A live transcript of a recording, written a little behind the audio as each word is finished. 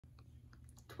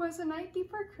'Twas the night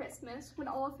before Christmas, when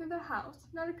all through the house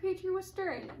not a creature was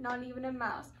stirring, not even a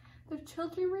mouse. The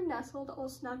children were nestled all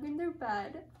snug in their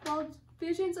bed, while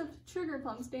visions of sugar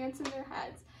plums danced in their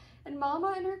heads. And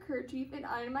Mamma in her kerchief and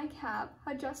I in my cap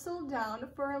had just settled down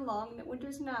for a long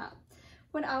winter's nap.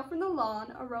 When out from the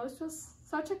lawn arose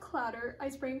such a clatter, I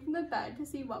sprang from the bed to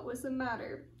see what was the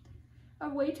matter.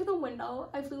 Away to the window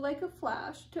I flew like a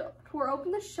flash, tore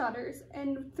open the shutters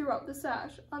and threw up the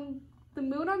sash. The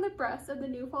moon on the breast of the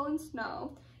new-fallen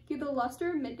snow gave the luster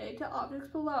of midday to objects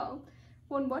below,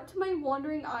 when what to my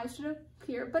wandering eyes should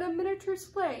appear but a miniature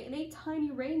sleigh and a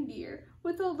tiny reindeer,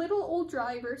 with a little old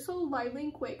driver so lively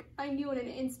and quick, I knew in an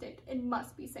instant it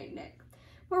must be St. Nick.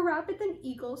 More rapid than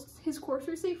eagles, his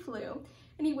coursers they flew,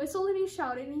 and he whistled and he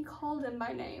shouted and he called them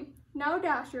by name. Now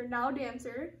Dasher, now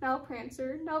Dancer, now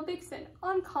Prancer, now Vixen,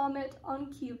 on Comet,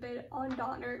 on Cupid, on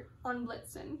Donner, on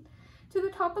Blitzen. To the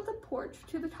top of the porch,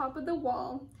 to the top of the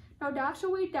wall, now dash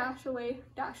away, dash away,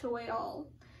 dash away all.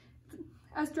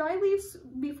 As dry leaves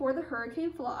before the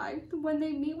hurricane fly, when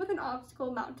they meet with an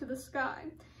obstacle mount to the sky.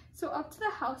 So up to the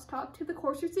housetop, to the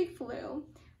coursers they flew,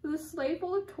 with a sleigh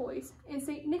full of toys, and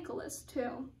St. Nicholas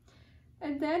too.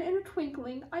 And then in a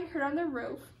twinkling I heard on the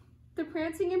roof the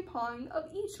prancing and pawing of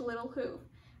each little hoof.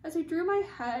 As I drew my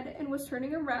head and was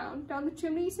turning around, down the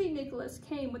chimney St. Nicholas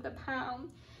came with a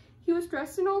pound. He was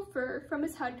dressed in all fur from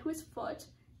his head to his foot,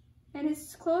 and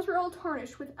his clothes were all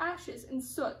tarnished with ashes and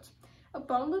soot. A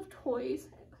bundle of toys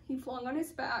he flung on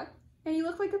his back, and he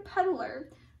looked like a peddler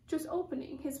just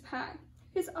opening his pack.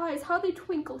 His eyes, how they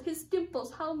twinkled, his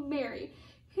dimples, how merry.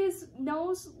 His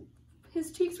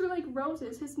cheeks were like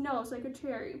roses, his nose like a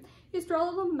cherry. His droll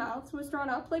little mouth was drawn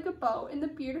up like a bow, and the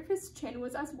beard of his chin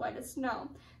was as white as snow.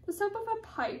 The stump of a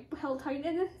pipe held tight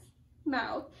in his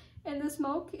mouth, and the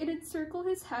smoke it encircled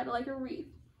his head like a wreath.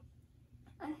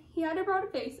 He had a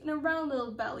broad face and a round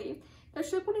little belly that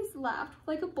shook when he laughed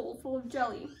like a bowl full of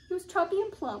jelly. He was chubby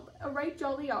and plump, a right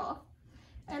jolly off,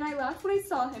 and I laughed when I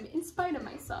saw him in spite of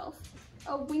myself.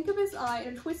 A wink of his eye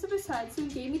and a twist of his head soon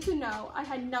gave me to know I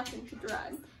had nothing to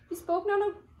dread. He spoke not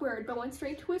a word, but went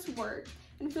straight to his work,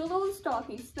 and filled all his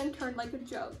stockings, then turned like a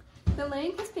joke. Then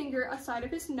laying his finger aside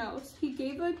of his nose, he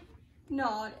gave a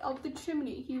nod, up the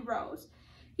chimney he rose.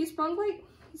 He sprung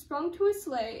to his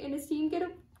sleigh, and his team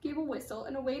gave a whistle,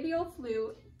 and away they all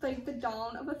flew like the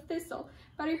dawn of a thistle.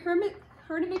 But I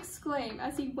heard him exclaim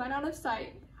as he went out of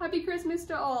sight, "Happy Christmas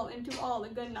to all, and to all a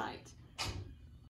good night."